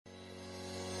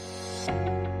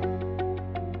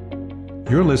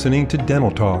You're listening to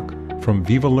Dental Talk from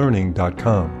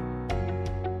VivaLearning.com.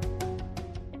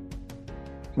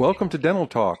 Welcome to Dental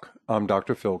Talk. I'm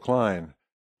Dr. Phil Klein.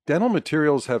 Dental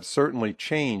materials have certainly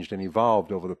changed and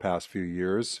evolved over the past few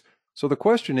years. So the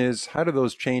question is, how do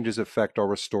those changes affect our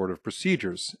restorative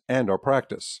procedures and our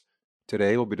practice?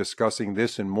 Today, we'll be discussing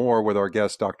this and more with our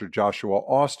guest, Dr. Joshua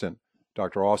Austin.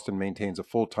 Dr. Austin maintains a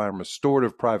full-time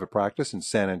restorative private practice in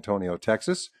San Antonio,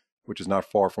 Texas, which is not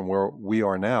far from where we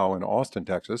are now in Austin,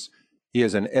 Texas. He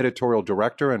is an editorial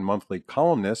director and monthly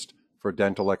columnist for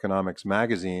Dental Economics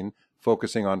magazine,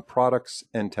 focusing on products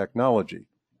and technology.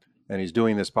 And he's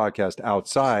doing this podcast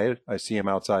outside. I see him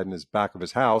outside in his back of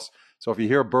his house. So if you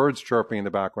hear birds chirping in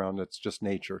the background, it's just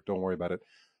nature. Don't worry about it.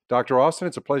 Dr. Austin,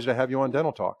 it's a pleasure to have you on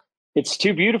Dental Talk. It's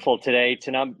too beautiful today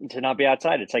to not be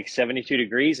outside. It's like 72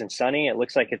 degrees and sunny. It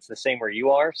looks like it's the same where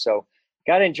you are. So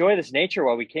got to enjoy this nature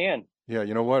while we can. Yeah,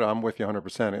 you know what? I'm with you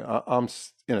 100%. I'm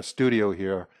in a studio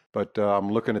here, but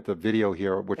I'm looking at the video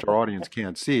here, which our audience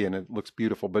can't see, and it looks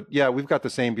beautiful. But yeah, we've got the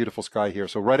same beautiful sky here.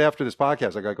 So right after this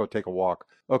podcast, I got to go take a walk.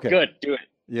 Okay. Good. Do it.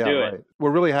 Yeah, Do right. it.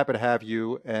 We're really happy to have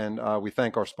you, and we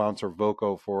thank our sponsor,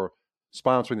 Voco, for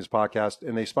sponsoring this podcast.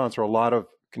 And they sponsor a lot of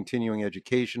continuing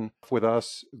education with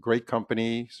us. Great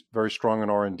company, very strong in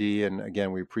R&D. And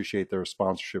again, we appreciate their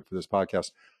sponsorship for this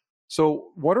podcast.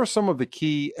 So what are some of the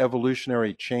key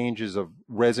evolutionary changes of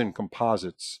resin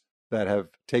composites that have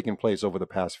taken place over the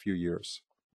past few years?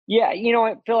 Yeah, you know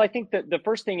what, Phil, I think that the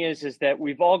first thing is that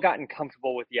we've all gotten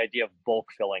comfortable with the idea of bulk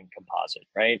filling composite,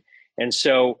 right? And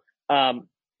so,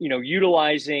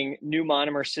 utilizing new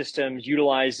monomer systems,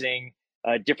 utilizing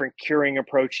different curing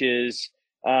approaches,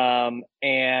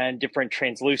 and different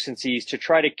translucencies to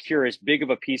try to cure as big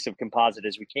of a piece of composite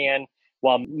as we can,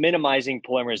 while minimizing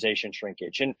polymerization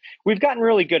shrinkage. And we've gotten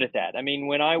really good at that. I mean,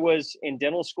 when I was in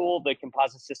dental school, the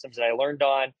composite systems that I learned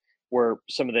on were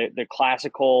some of the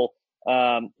classical,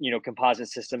 composite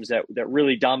systems that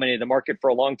really dominated the market for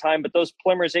a long time. But those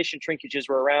polymerization shrinkages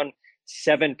were around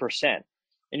 7%.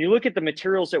 And you look at the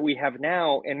materials that we have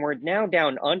now, and we're now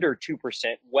down under 2%,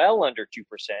 well under 2%,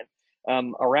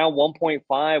 around 1.5,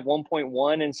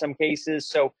 1.1 in some cases.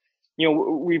 So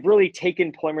we've really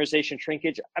taken polymerization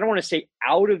shrinkage, I don't want to say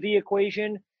out of the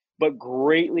equation, but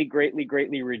greatly, greatly,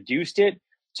 greatly reduced it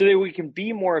so that we can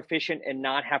be more efficient and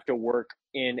not have to work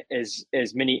in as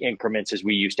many increments as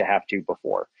we used to have to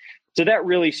before. So that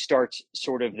really starts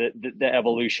sort of the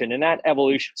evolution. And that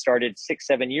evolution started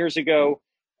 6-7 years ago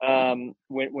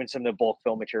when some of the bulk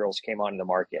fill materials came onto the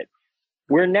market.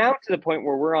 We're now to the point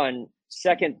where we're on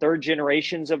second, third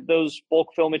generations of those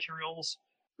bulk fill materials.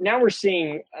 Now we're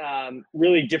seeing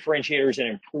really differentiators and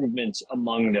improvements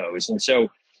among those. And so,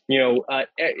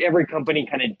 every company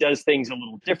kind of does things a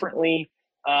little differently.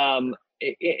 And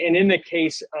in the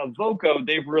case of Voco,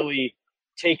 they've really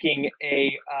taken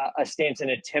a stance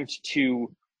and attempt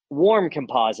to warm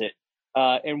composite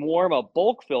and warm a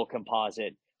bulk fill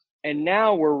composite. And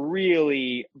now we're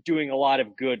really doing a lot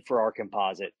of good for our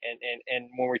composite. And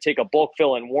when we take a bulk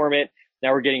fill and warm it,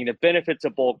 now we're getting the benefits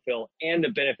of bulk fill and the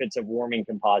benefits of warming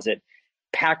composite.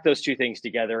 Pack those two things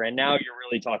together, and now you're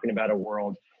really talking about a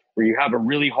world where you have a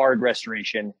really hard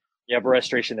restoration. You have a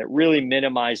restoration that really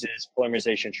minimizes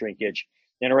polymerization shrinkage,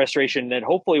 and a restoration that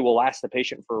hopefully will last the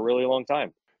patient for a really long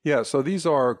time. Yeah, so these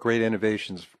are great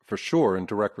innovations for sure in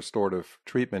direct restorative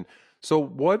treatment. So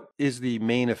what is the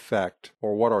main effect,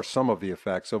 or what are some of the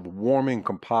effects of warming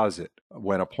composite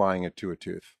when applying it to a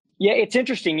tooth? Yeah, it's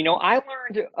interesting. I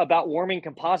learned about warming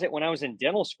composite when I was in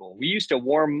dental school. We used to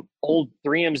warm old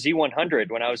 3M Z100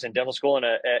 when I was in dental school, and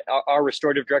our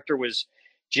restorative director was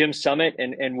Jim Summit,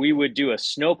 and we would do a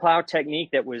snowplow technique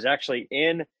that was actually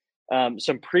in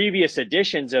some previous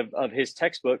editions of his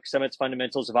textbook, Summit's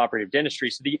Fundamentals of Operative Dentistry.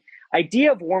 So the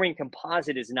idea of warming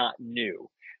composite is not new.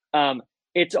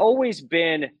 It's always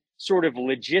been sort of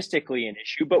logistically an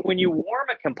issue, but when you warm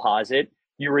a composite,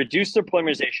 you reduce the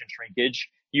polymerization shrinkage,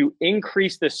 you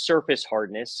increase the surface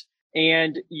hardness,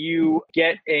 and you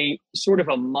get a sort of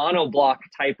a monoblock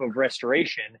type of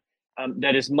restoration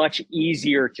that is much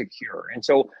easier to cure. And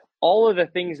so all of the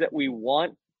things that we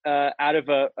want out of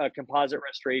a composite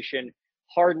restoration,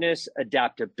 hardness,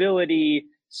 adaptability,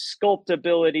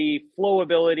 sculptability,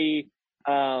 flowability,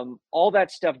 all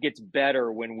that stuff gets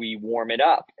better when we warm it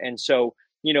up. And so,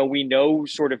 we know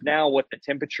sort of now what the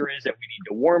temperature is that we need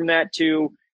to warm that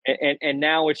to. And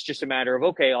now it's just a matter of,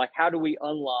 okay, like how do we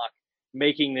unlock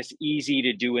making this easy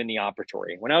to do in the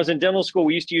operatory? When I was in dental school,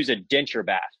 we used to use a denture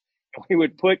bath. We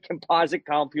would put composite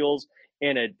compules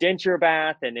in a denture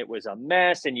bath, and it was a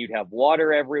mess, and you'd have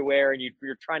water everywhere, and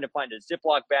you're trying to find a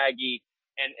Ziploc baggie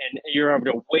and you're able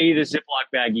to weigh the Ziploc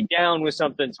baggie down with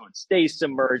something so it stays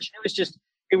submerged.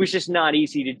 It was just not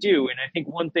easy to do. And I think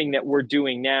one thing that we're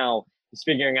doing now is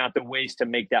figuring out the ways to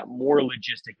make that more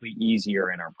logistically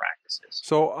easier in our practices.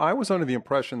 So I was under the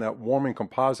impression that warming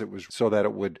composite was so that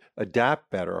it would adapt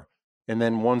better. And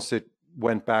then once it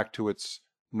went back to its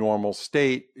normal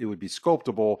state, it would be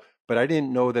sculptable. But I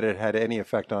didn't know that it had any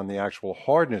effect on the actual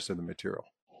hardness of the material.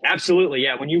 Absolutely.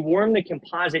 Yeah. When you warm the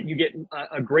composite, you get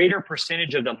a greater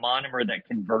percentage of the monomer that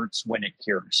converts when it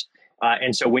cures.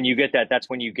 And so when you get that, that's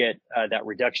when you get that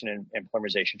reduction in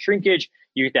polymerization shrinkage.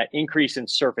 You get that increase in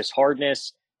surface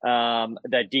hardness,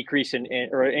 that decrease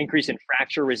or increase in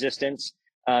fracture resistance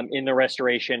in the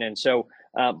restoration. And so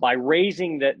by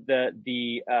raising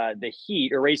the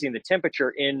heat or raising the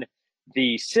temperature in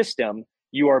the system,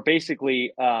 you are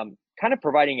basically kind of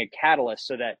providing a catalyst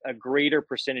so that a greater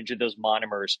percentage of those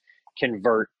monomers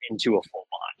convert into a full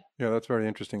bond. Yeah, that's very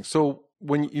interesting. So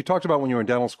when you talked about when you were in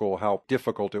dental school, how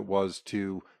difficult it was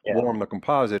to warm the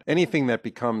composite, anything that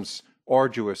becomes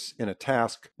arduous in a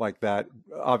task like that,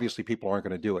 obviously people aren't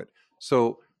going to do it.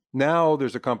 So now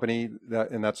there's a company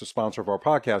and that's a sponsor of our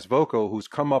podcast, Voco, who's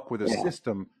come up with a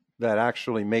system that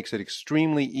actually makes it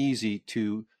extremely easy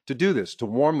to do this, to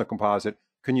warm the composite.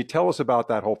 Can you tell us about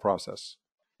that whole process?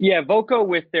 Yeah, Voco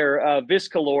with their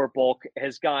Viscolor bulk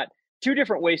has got two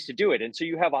different ways to do it. And so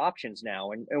you have options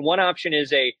now. And one option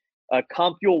is a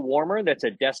Compule warmer. That's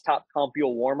a desktop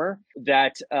Compule warmer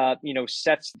that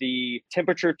sets the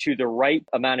temperature to the right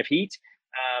amount of heat.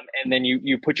 And then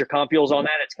you put your Compules on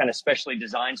that. It's kind of specially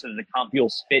designed so that the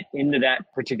Compules fit into that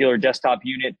particular desktop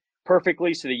unit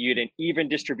perfectly so that you get an even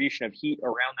distribution of heat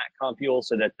around that Compule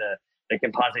so that the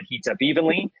composite heats up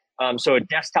evenly. So a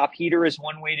desktop heater is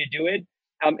one way to do it.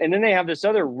 And then they have this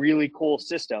other really cool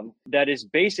system that is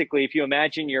basically, if you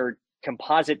imagine your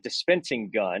composite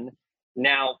dispensing gun,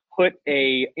 now put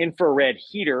a infrared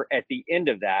heater at the end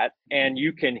of that, and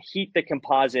you can heat the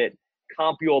composite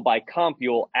Compule by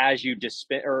Compule as you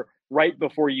dispense, or right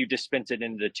before you dispense it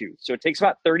into the tooth. So it takes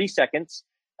about 30 seconds,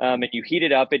 and you heat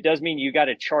it up. It does mean you got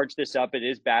to charge this up. It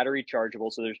is battery chargeable,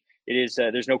 so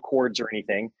there's no cords or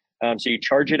anything. So you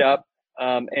charge it up.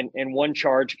 And one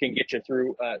charge can get you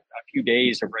through a few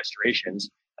days of restorations.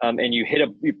 And you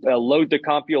load the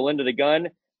Compule into the gun,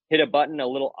 hit a button, a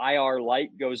little IR light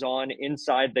goes on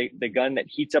inside the gun that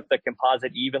heats up the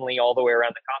composite evenly all the way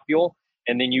around the Compule.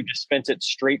 And then you dispense it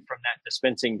straight from that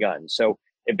dispensing gun. So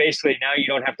it basically, now you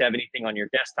don't have to have anything on your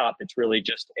desktop. It's really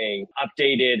just a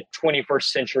updated 21st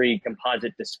century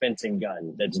composite dispensing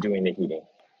gun that's doing the heating.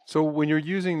 So when you're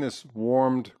using this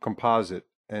warmed composite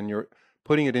and you're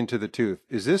putting it into the tooth,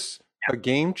 is this a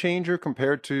game changer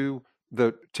compared to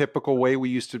the typical way we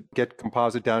used to get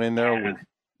composite down in there?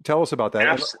 Tell us about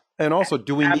that. And also,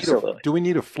 do we need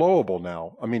a flowable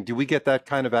now? I mean, do we get that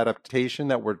kind of adaptation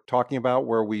that we're talking about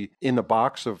where we, in the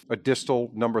box of a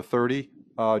distal number 30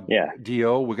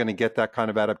 DO, we're going to get that kind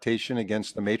of adaptation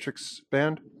against the matrix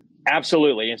band?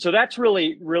 Absolutely. And so that's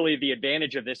really, really the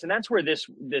advantage of this. And that's where this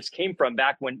came from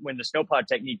back when the snowplow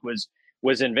technique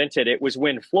was invented. It was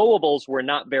when flowables were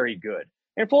not very good.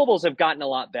 And flowables have gotten a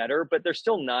lot better, but they're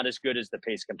still not as good as the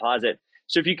paste composite.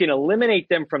 So if you can eliminate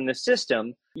them from the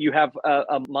system, you have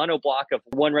a mono block of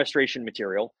one restoration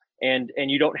material, and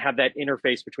you don't have that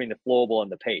interface between the flowable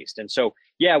and the paste. And so,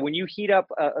 when you heat up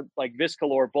like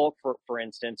Viscolor bulk, for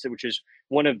instance, which is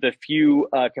one of the few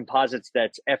composites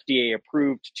that's FDA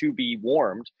approved to be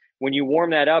warmed, when you warm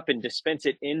that up and dispense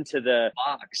it into the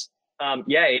box,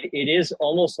 it is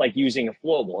almost like using a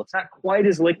flowable. It's not quite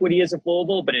as liquidy as a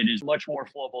flowable, but it is much more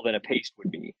flowable than a paste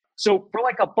would be. So for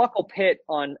like a buccal pit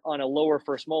on a lower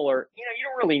first molar, you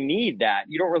don't really need that.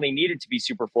 You don't really need it to be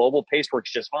super flowable. Paste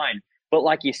works just fine. But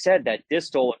like you said, that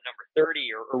distal of number 30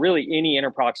 or really any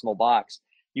interproximal box,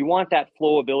 you want that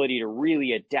flowability to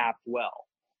really adapt well.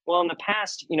 Well, in the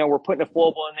past, we're putting a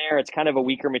flowable in there. It's kind of a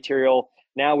weaker material.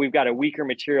 Now we've got a weaker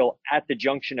material at the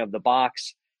junction of the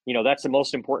box. That's the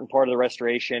most important part of the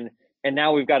restoration. And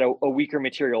now we've got a weaker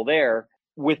material there.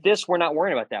 With this, we're not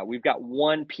worrying about that. We've got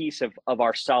one piece of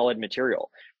our solid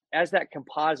material. As that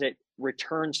composite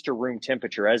returns to room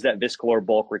temperature, as that Viscolor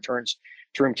bulk returns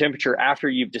to room temperature after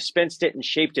you've dispensed it and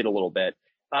shaped it a little bit,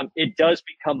 it does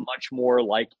become much more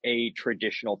like a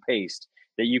traditional paste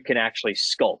that you can actually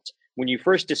sculpt. When you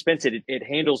first dispense it, it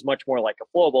handles much more like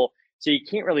a flowable, so you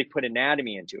can't really put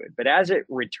anatomy into it. But as it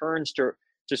returns to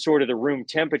sort of the room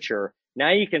temperature, now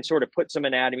you can sort of put some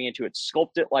anatomy into it,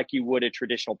 sculpt it like you would a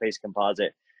traditional paste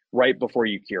composite right before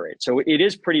you cure it. So it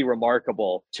is pretty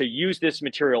remarkable to use this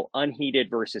material unheated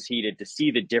versus heated to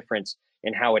see the difference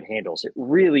in how it handles. It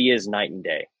really is night and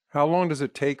day. How long does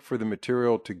it take for the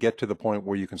material to get to the point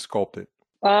where you can sculpt it?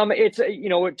 It's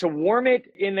to warm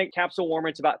it in the capsule warmer,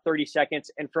 it's about 30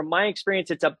 seconds, and from my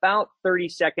experience, it's about 30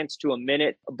 seconds to a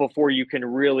minute before you can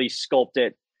really sculpt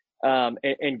it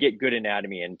and get good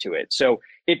anatomy into it. So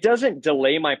it doesn't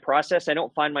delay my process. I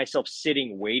don't find myself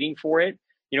sitting waiting for it.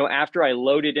 After I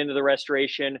load it into the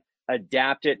restoration,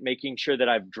 adapt it, making sure that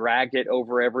I've dragged it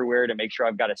over everywhere to make sure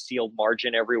I've got a sealed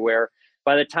margin everywhere.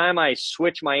 By the time I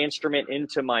switch my instrument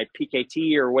into my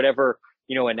PKT or whatever,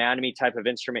 anatomy type of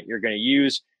instrument you're going to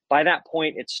use, by that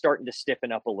point, it's starting to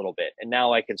stiffen up a little bit. And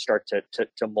now I can start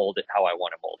to mold it how I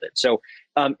want to mold it. So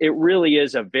it really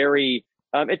is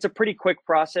it's a pretty quick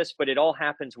process, but it all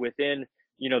happens within,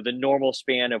 the normal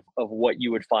span of what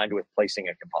you would find with placing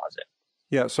a composite.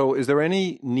 Yeah. So is there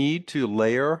any need to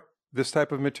layer this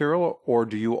type of material, or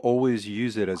do you always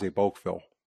use it as a bulk fill?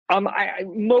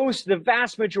 The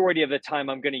vast majority of the time,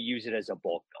 I'm going to use it as a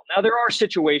bulk fill. Now, there are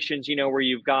situations, where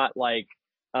you've got like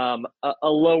a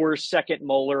lower second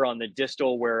molar on the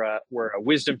distal where a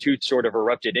wisdom tooth sort of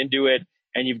erupted into it,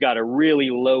 and you've got a really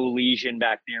low lesion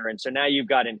back there. And so now you've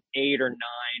got an 8 or 9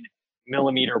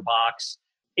 millimeter box.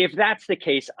 If that's the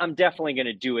case, I'm definitely going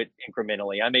to do it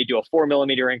incrementally. I may do a 4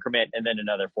 millimeter increment and then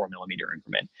another 4 millimeter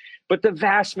increment. But the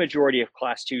vast majority of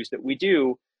class 2s that we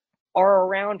do are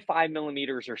around 5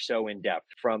 millimeters or so in depth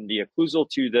from the occlusal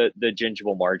to the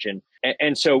gingival margin.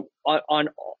 And so on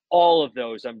all of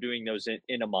those, I'm doing those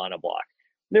in a monoblock.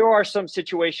 There are some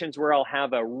situations where I'll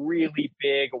have a really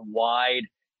big, wide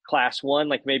class 1,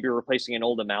 like maybe replacing an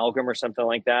old amalgam or something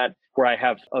like that, where I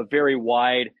have a very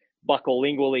wide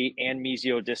buccolingually and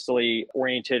mesiodistally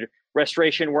oriented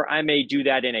restoration, where I may do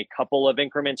that in a couple of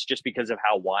increments just because of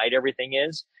how wide everything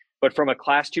is. But from a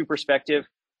class 2 perspective,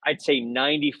 I'd say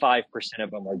 95%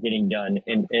 of them are getting done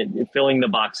in filling the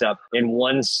box up in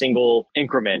one single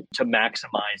increment to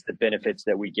maximize the benefits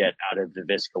that we get out of the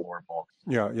Viscolor bulk.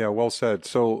 Yeah, well said.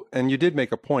 So, and you did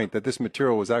make a point that this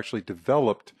material was actually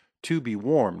developed to be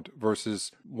warmed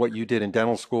versus what you did in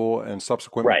dental school and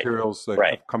subsequent materials that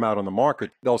have come out on the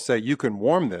market. They'll say you can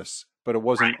warm this, but it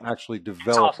wasn't actually developed.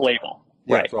 It's off-label.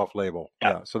 Yeah, it's off-label.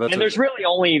 Yeah. So that's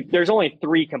there's only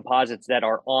 3 composites that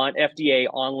are on FDA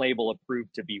on-label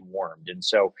approved to be warmed. And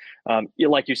so,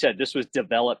 like you said, this was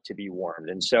developed to be warmed.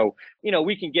 And so,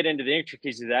 we can get into the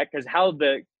intricacies of that, because how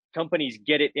the companies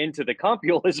get it into the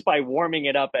compule is by warming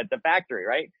it up at the factory,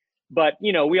 right? But,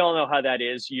 we all know how that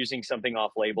is using something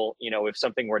off-label. If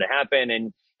something were to happen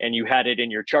and you had it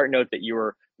in your chart note that you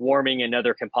were warming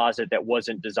another composite that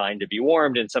wasn't designed to be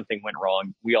warmed and something went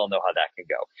wrong, we all know how that can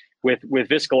go. With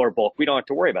Viscolor bulk, we don't have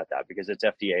to worry about that because it's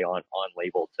FDA on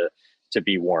label to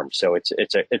be warmed. So it's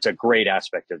a great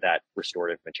aspect of that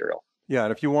restorative material. Yeah,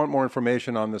 and if you want more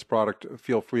information on this product,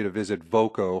 feel free to visit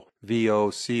Voco,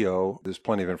 VOCO. There's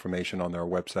plenty of information on their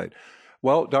website.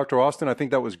 Well, Dr. Austin, I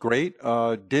think that was great.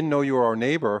 Didn't know you were our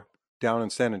neighbor down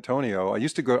in San Antonio.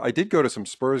 I did go to some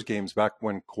Spurs games back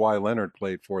when Kawhi Leonard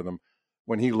played for them.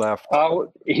 When he left,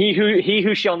 he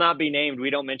who shall not be named.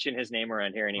 We don't mention his name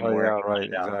around here anymore. Oh, yeah, right,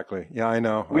 exactly. Yeah, I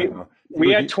know.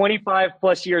 We had 25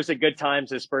 plus years of good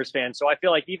times as Spurs fans, so I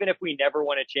feel like even if we never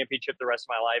won a championship the rest of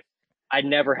my life, I'd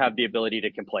never have the ability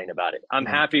to complain about it. I'm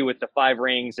happy with the 5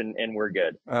 rings, and we're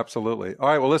good. Absolutely. All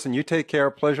right. Well, listen, you take care.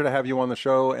 Pleasure to have you on the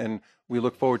show, and we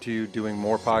look forward to you doing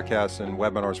more podcasts and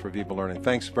webinars for Viva Learning.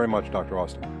 Thanks very much, Dr.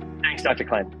 Austin. Thanks, Dr.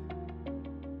 Klein.